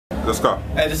Let's go.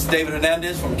 Hey, this is David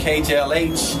Hernandez from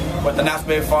KJLH with the Knott's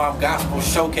Berry Farm Gospel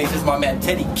Showcase. This is my man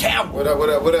Teddy Campbell. What up, what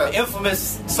up, what up? The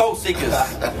infamous Soul Seekers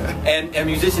and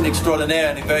musician extraordinaire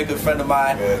and a very good friend of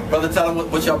mine. Yeah. Brother, tell them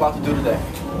what y'all about to do today.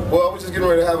 Well, we're just getting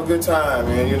ready to have a good time,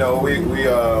 and you know, we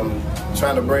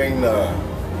trying to bring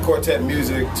quartet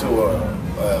music to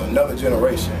another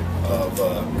generation of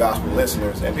gospel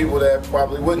listeners and people that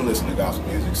probably wouldn't listen to gospel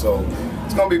music. So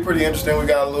it's gonna be pretty interesting. We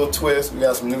got a little twist. We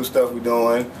got some new stuff we're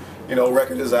doing. You know,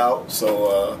 record is out,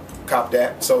 so cop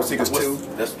that. Soul Seekers 2.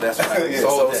 That's right. Yeah,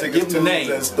 Soul Seekers 2 is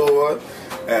in store.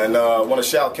 And want to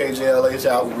shout KJLH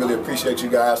out. We really appreciate you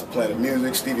guys for playing the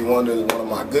music. Stevie Wonder is one of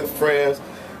my good friends.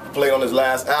 I played on his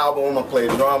last album. I played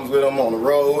drums with him on the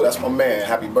road. That's my man.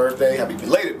 Happy birthday. Happy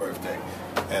belated birthday.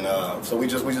 And so we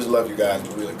just love you guys.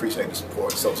 We really appreciate the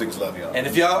support. Soul Seekers love y'all. And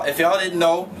if y'all didn't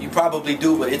know, you probably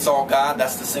do, but It's All God.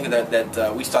 That's the singer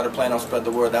that we started playing on Spread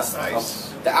the Word. That's nice.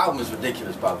 The album is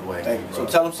ridiculous, by the way. Thank you, so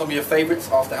tell them some of your favorites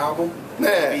off the album.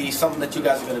 Man, maybe something that you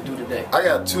guys are gonna do today. I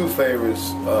got two favorites.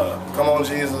 Come On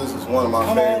Jesus is one of my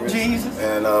favorites. Come On Jesus.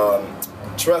 And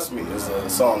Trust Me is a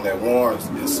song that Warren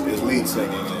is lead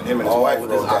singing, and him and his wife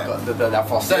wrote that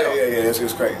falsetto. Yeah,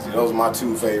 it's crazy. Those are my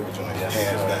two favorite joints,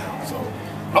 hands down. So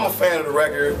I'm a fan of the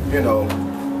record. You know,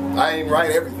 I ain't write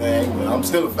everything, but I'm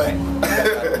still a fan.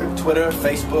 Twitter,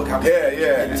 Facebook.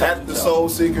 At the Soul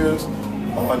Seekers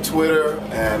on Twitter,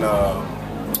 and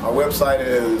our website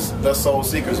is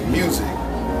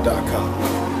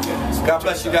thesoulseekersmusic.com. God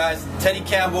bless you guys. Teddy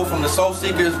Campbell from the Soul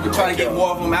Seekers. We're trying to get more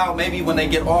of them out. Maybe when they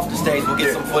get off the stage, we'll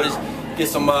get some footage, get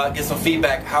some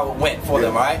feedback how it went for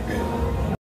them. All right.